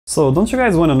So don't you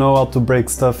guys want to know how to break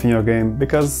stuff in your game?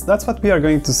 Because that's what we are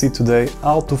going to see today,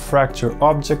 how to fracture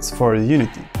objects for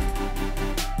Unity.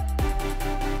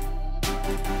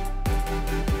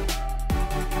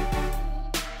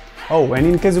 Oh, and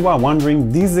in case you are wondering,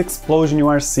 this explosion you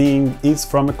are seeing is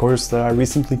from a course that I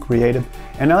recently created,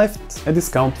 and I left a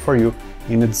discount for you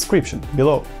in the description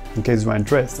below, in case you are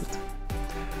interested.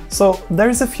 So there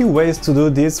is a few ways to do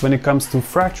this when it comes to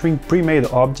fracturing pre-made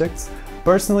objects.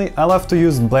 Personally, I love to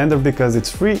use Blender because it's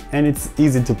free and it's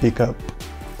easy to pick up.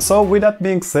 So with that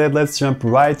being said, let's jump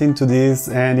right into this,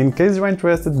 and in case you're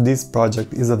interested, this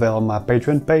project is available on my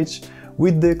Patreon page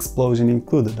with the explosion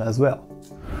included as well.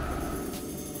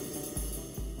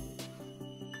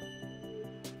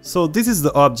 So this is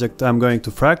the object I'm going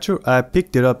to fracture. I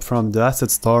picked it up from the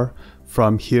asset store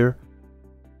from here.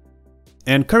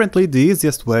 And currently the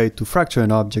easiest way to fracture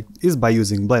an object is by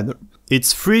using Blender.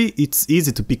 It's free, it's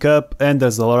easy to pick up, and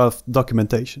there's a lot of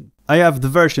documentation. I have the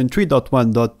version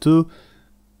 3.1.2,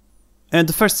 and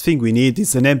the first thing we need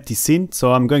is an empty scene,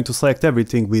 so I'm going to select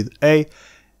everything with A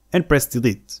and press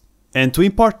delete. And to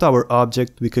import our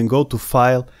object, we can go to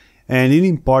File, and in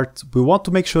Import we want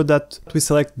to make sure that we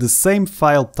select the same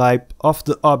file type of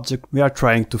the object we are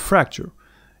trying to fracture.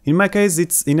 In my case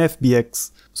it's in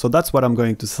FBX, so that's what I'm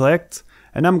going to select,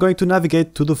 and I'm going to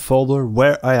navigate to the folder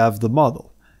where I have the model.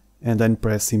 And then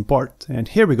press import, and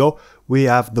here we go, we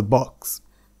have the box.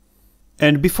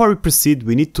 And before we proceed,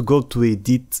 we need to go to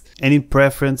edit, and in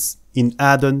preference, in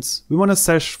add-ons, we want to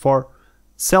search for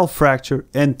self fracture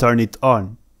and turn it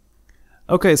on.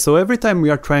 Okay, so every time we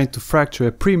are trying to fracture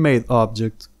a pre-made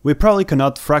object, we probably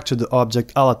cannot fracture the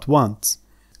object all at once.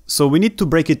 So we need to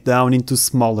break it down into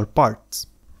smaller parts,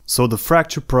 so the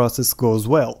fracture process goes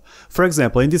well. For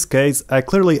example, in this case, I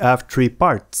clearly have 3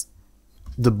 parts.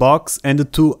 The box and the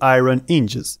 2 iron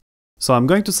hinges. So I'm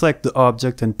going to select the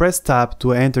object and press tab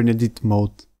to enter in edit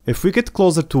mode. If we get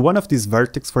closer to one of these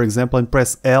vertices, for example, and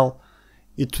press L,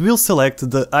 it will select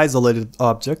the isolated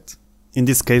object, in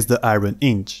this case the iron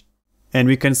hinge. And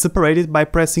we can separate it by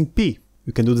pressing P.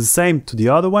 We can do the same to the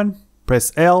other one,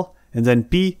 press L and then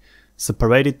P,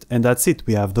 separate it, and that's it.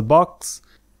 We have the box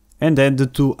and then the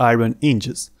 2 iron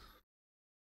hinges.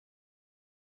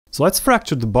 So let's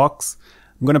fracture the box.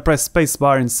 I'm gonna press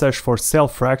spacebar and search for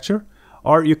self fracture,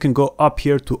 or you can go up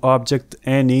here to object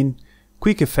and in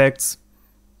quick effects,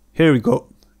 here we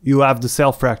go, you have the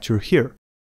self fracture here.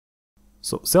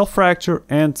 So self fracture,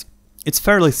 and it's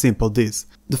fairly simple this.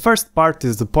 The first part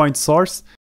is the point source,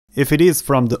 if it is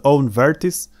from the own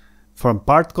vertex, from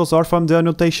particles, or from the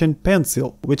annotation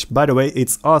pencil, which by the way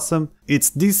it's awesome, it's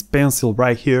this pencil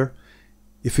right here.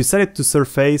 If you set it to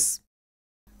surface,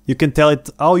 you can tell it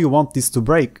how you want this to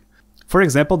break. For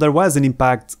example, there was an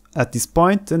impact at this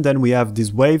point, and then we have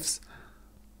these waves,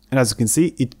 and as you can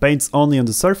see it paints only on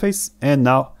the surface. And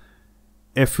now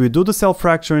if we do the self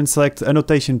fracture and select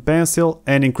annotation pencil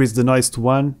and increase the noise to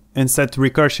 1 and set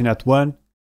recursion at 1,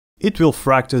 it will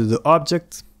fracture the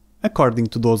object according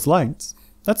to those lines.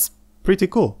 That's pretty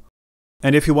cool.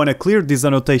 And if you want to clear these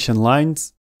annotation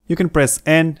lines, you can press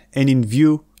N, and in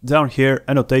view down here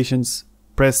annotations,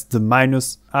 press the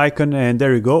minus icon and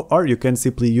there you go, or you can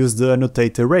simply use the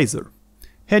annotate eraser.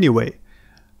 Anyway,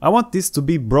 I want this to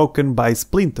be broken by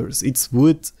splinters, it's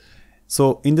wood,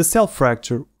 so in the self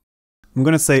fracture I'm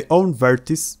gonna say own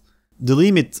vertex,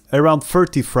 delimit around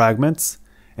 30 fragments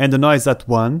and the noise at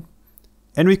 1,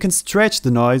 and we can stretch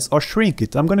the noise or shrink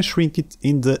it. I'm gonna shrink it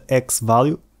in the X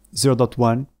value,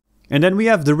 0.1, and then we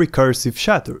have the recursive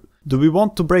shatter. Do we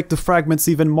want to break the fragments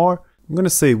even more? I'm gonna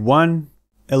say 1,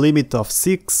 a limit of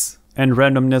 6 and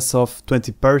randomness of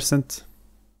 20%,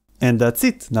 and that's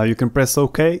it. Now you can press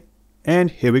OK,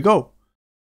 and here we go.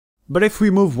 But if we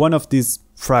move one of these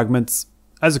fragments,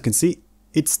 as you can see,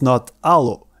 it's not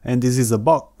hollow, and this is a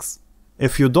box.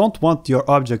 If you don't want your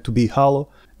object to be hollow,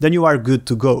 then you are good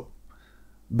to go.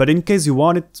 But in case you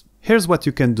want it, here's what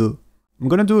you can do. I'm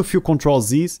gonna do a few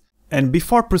Ctrl-Z's, and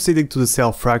before proceeding to the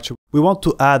self fracture, we want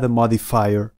to add a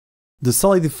modifier, the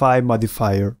solidify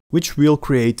modifier, which will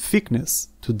create thickness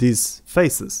to these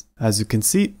faces. As you can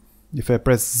see, if I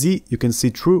press Z, you can see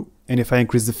through, and if I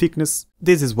increase the thickness,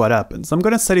 this is what happens. I'm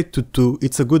gonna set it to 2,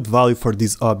 it's a good value for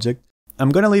this object. I'm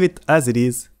gonna leave it as it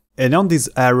is, and on this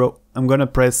arrow, I'm gonna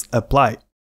press apply.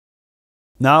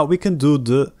 Now we can do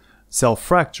the self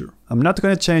fracture. I'm not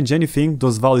gonna change anything,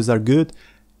 those values are good.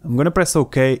 I'm gonna press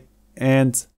OK,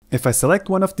 and if I select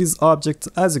one of these objects,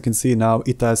 as you can see now,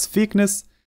 it has thickness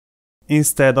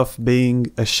instead of being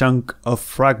a chunk of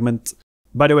fragment.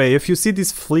 By the way, if you see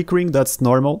this flickering, that's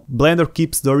normal. Blender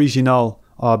keeps the original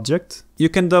object. You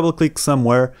can double click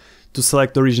somewhere to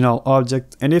select the original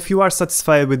object, and if you are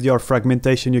satisfied with your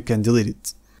fragmentation, you can delete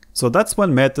it. So that's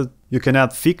one method. You can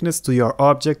add thickness to your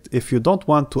object. If you don't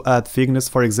want to add thickness,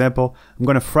 for example, I'm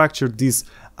gonna fracture this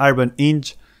iron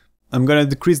hinge. I'm gonna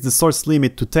decrease the source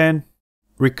limit to 10,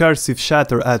 recursive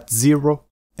shatter at 0.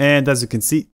 And as you can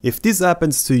see, if this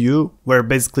happens to you, where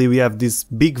basically we have these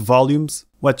big volumes,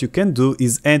 what you can do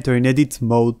is enter in edit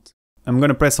mode. I'm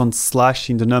gonna press on slash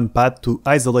in the numpad to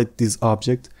isolate this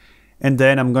object. And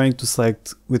then I'm going to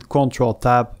select with Ctrl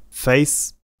Tab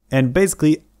face. And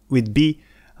basically with B,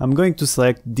 I'm going to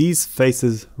select these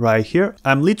faces right here.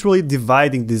 I'm literally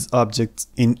dividing these objects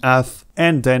in half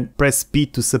and then press P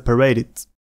to separate it.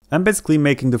 I'm basically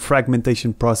making the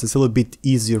fragmentation process a little bit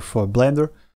easier for Blender,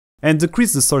 and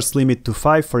decrease the source limit to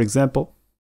 5, for example.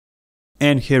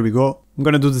 And here we go. I'm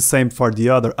gonna do the same for the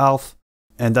other half,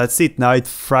 and that's it. Now it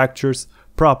fractures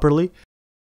properly.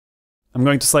 I'm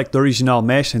going to select the original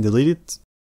mesh and delete it.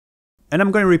 And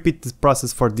I'm going to repeat this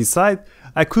process for this side.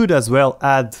 I could as well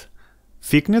add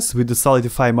thickness with the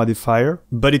solidify modifier,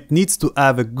 but it needs to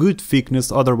have a good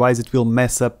thickness, otherwise it will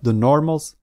mess up the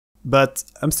normals. But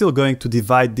I'm still going to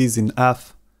divide these in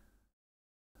half.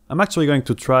 I'm actually going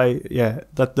to try, yeah,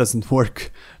 that doesn't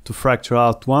work to fracture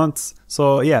out once.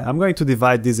 So yeah, I'm going to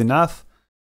divide this in half.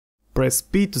 Press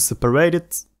P to separate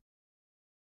it.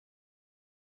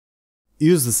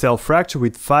 Use the cell fracture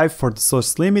with 5 for the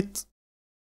source limit.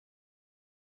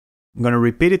 I'm gonna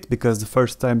repeat it because the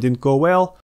first time didn't go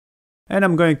well. And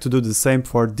I'm going to do the same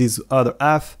for this other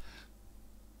half.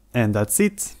 And that's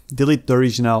it. Delete the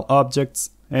original objects.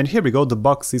 And here we go, the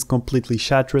box is completely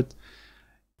shattered.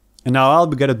 And now all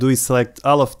we gotta do is select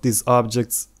all of these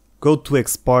objects, go to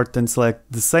export and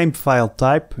select the same file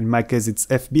type, in my case it's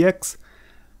FBX.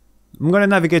 I'm gonna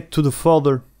navigate to the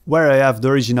folder where I have the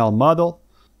original model,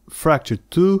 fracture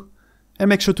 2, and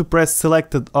make sure to press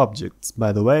selected objects,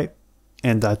 by the way,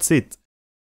 and that's it.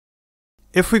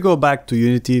 If we go back to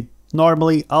Unity,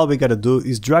 normally all we gotta do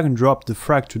is drag and drop the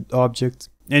fractured object,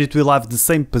 and it will have the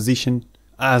same position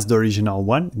as the original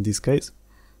one, in this case.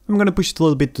 I'm gonna push it a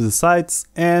little bit to the sides,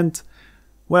 and,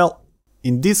 well,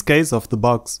 in this case of the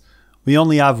box, we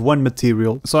only have one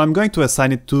material, so I'm going to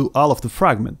assign it to all of the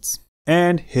fragments.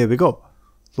 And here we go.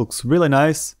 Looks really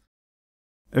nice.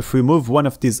 If we move one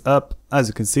of these up, as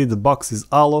you can see, the box is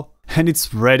hollow, and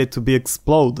it's ready to be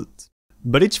exploded.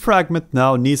 But each fragment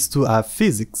now needs to have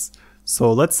physics,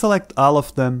 so let's select all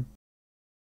of them.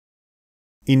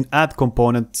 In Add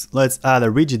Component, let's add a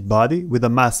rigid body with a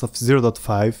mass of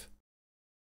 0.5.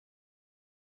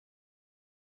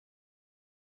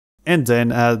 And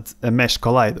then add a mesh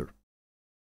collider.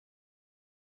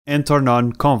 And turn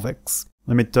on convex.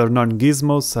 Let me turn on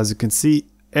gizmos. As you can see,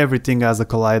 everything has a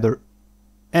collider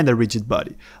and a rigid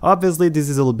body. Obviously this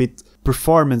is a little bit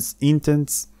performance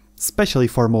intense, especially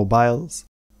for mobiles,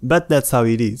 but that's how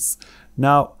it is.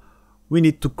 Now we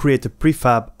need to create a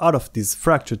prefab out of this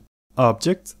fractured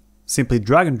object. Simply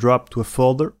drag and drop to a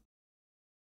folder.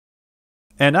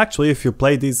 And actually if you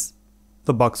play this,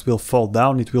 the box will fall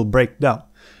down, it will break down.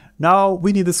 Now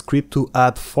we need a script to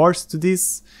add force to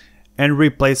this and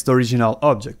replace the original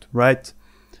object, right?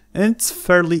 And it's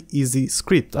fairly easy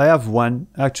script. I have one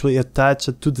actually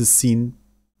attached to the scene.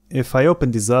 If I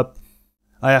open this up,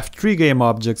 I have 3 game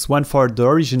objects, one for the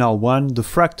original one, the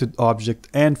fractured object,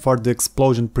 and for the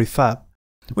explosion prefab.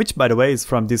 Which by the way is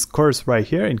from this course right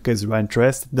here, in case you are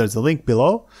interested, there's a link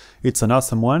below, it's an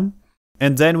awesome one.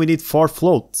 And then we need 4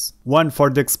 floats, one for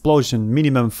the explosion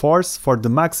minimum force, for the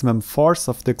maximum force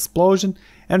of the explosion,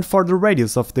 and for the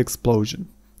radius of the explosion.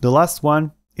 The last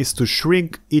one is to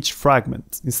shrink each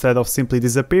fragment. Instead of simply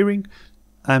disappearing,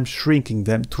 I'm shrinking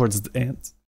them towards the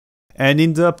end. And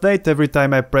in the update, every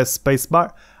time I press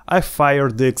spacebar, I fire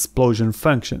the explosion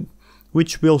function,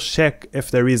 which will check if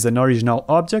there is an original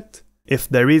object. If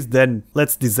there is, then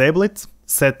let's disable it,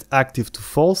 set active to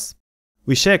false.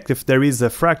 We check if there is a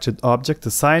fractured object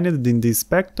assigned in the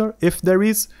inspector. If there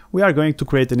is, we are going to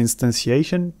create an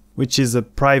instantiation, which is a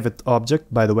private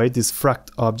object, by the way, this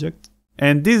fract object.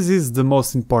 And this is the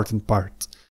most important part.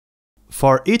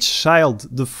 For each child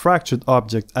the fractured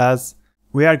object has,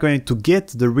 we are going to get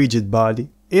the rigid body.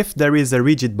 If there is a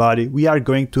rigid body, we are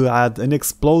going to add an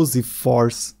explosive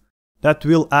force that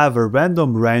will have a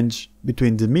random range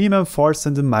between the minimum force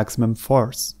and the maximum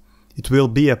force. It will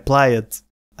be applied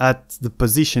at the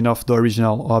position of the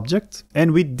original object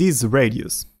and with this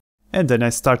radius. And then I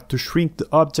start to shrink the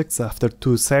objects after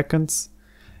 2 seconds.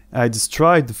 I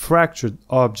destroy the fractured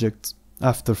object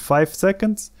after 5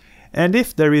 seconds, and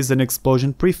if there is an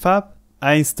explosion prefab,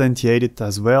 I instantiate it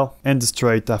as well and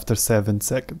destroy it after 7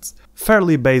 seconds.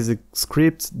 Fairly basic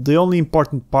script. The only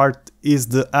important part is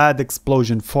the add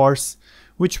explosion force,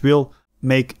 which will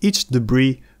make each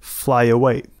debris fly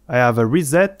away. I have a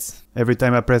reset. Every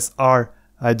time I press R,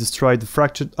 I destroy the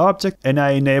fractured object and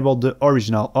I enable the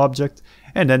original object,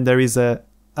 and then there is a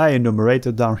I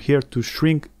enumerator down here to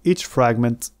shrink each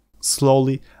fragment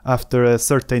slowly after a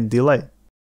certain delay.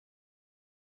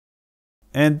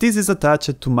 And this is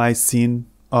attached to my scene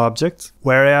object,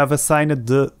 where I have assigned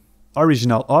the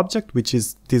original object, which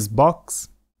is this box,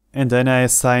 and then I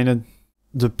assigned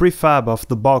the prefab of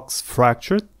the box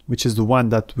fractured, which is the one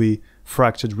that we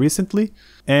fractured recently,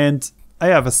 and I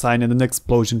have assigned an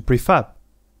explosion prefab.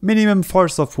 Minimum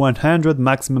force of 100,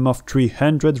 maximum of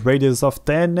 300, radius of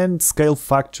 10 and scale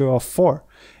factor of 4.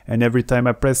 And every time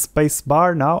I press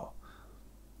spacebar now,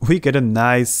 we get a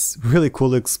nice, really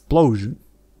cool explosion.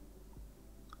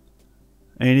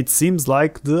 And it seems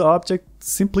like the object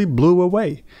simply blew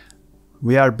away.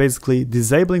 We are basically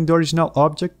disabling the original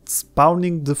object,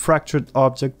 spawning the fractured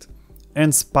object,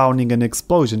 and spawning an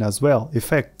explosion as well,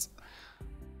 effect.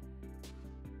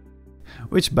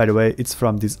 Which, by the way, it's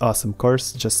from this awesome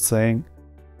course, just saying.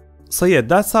 So yeah,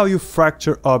 that's how you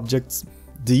fracture objects,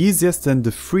 the easiest and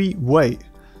the free way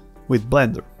with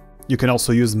Blender. You can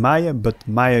also use Maya, but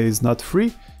Maya is not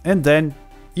free. And then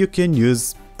you can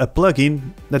use a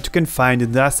plugin that you can find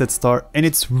in the asset store, and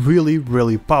it's really,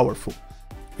 really powerful.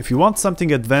 If you want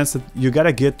something advanced, you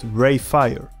gotta get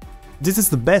RayFire. This is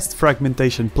the best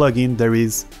fragmentation plugin there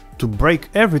is to break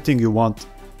everything you want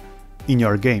in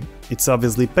your game. It's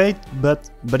obviously paid, but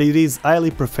it is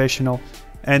highly professional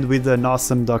and with an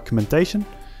awesome documentation.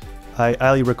 I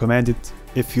highly recommend it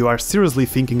if you are seriously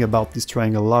thinking about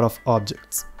destroying a lot of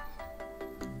objects.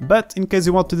 But in case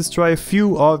you want to destroy a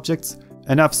few objects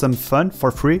and have some fun for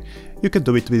free, you can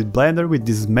do it with Blender with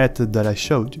this method that I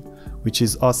showed you, which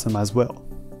is awesome as well.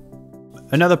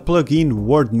 Another plugin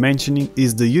worth mentioning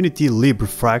is the Unity Libre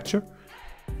Fracture,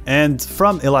 and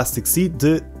from Elastic C,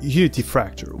 the Unity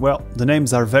Fracture. Well, the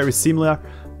names are very similar,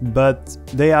 but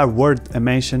they are worth a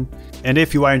mention, and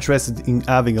if you are interested in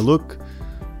having a look,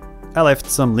 I left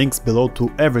some links below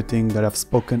to everything that I've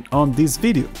spoken on this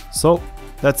video. So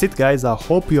that's it guys, I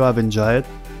hope you have enjoyed,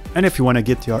 and if you want to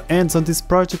get your hands on this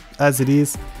project as it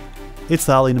is, it's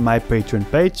all in my Patreon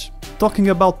page. Talking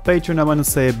about Patreon, I want to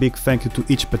say a big thank you to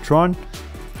each patron,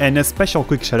 and a special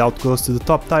quick shout out goes to the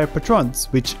top tier patrons,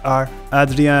 which are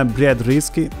Adrian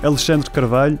Briadriski, Alexandre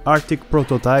Carvalho, Arctic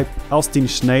Prototype, Austin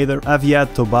Schneider,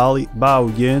 Aviad Tobali,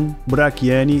 Bao Yen,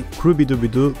 Burakiani,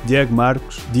 Krubidubidu, Diego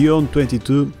Marcos,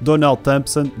 Dion22, Donald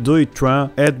Thompson, Doi Tran,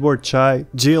 Edward Chai,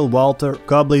 Jill Walter,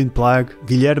 Goblin Plague,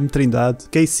 Guilherme Trindade,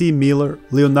 KC Miller,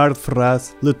 Leonardo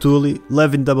Ferraz, Letuli,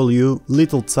 Levin W,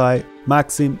 Little Tsai,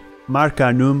 Maxim, Mark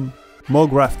Arnum,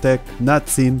 Mographtech, Nat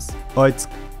Sims, Oitsk,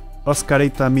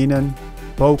 Oscarita Minan,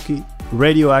 Pokey,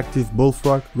 Radioactive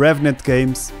Bullfrog, Revenant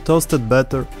Games, Toasted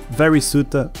Butter,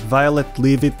 Verisuta, Violet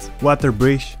Leavitt,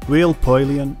 Waterbridge, Will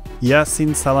Poilian, Yassin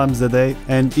Salamzadeh,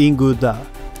 and Ingu Da.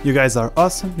 You guys are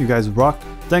awesome, you guys rock,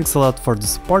 thanks a lot for the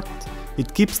support,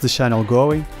 it keeps the channel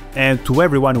going, and to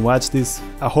everyone who watched this,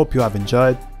 I hope you have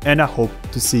enjoyed, and I hope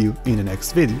to see you in the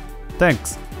next video.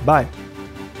 Thanks, bye!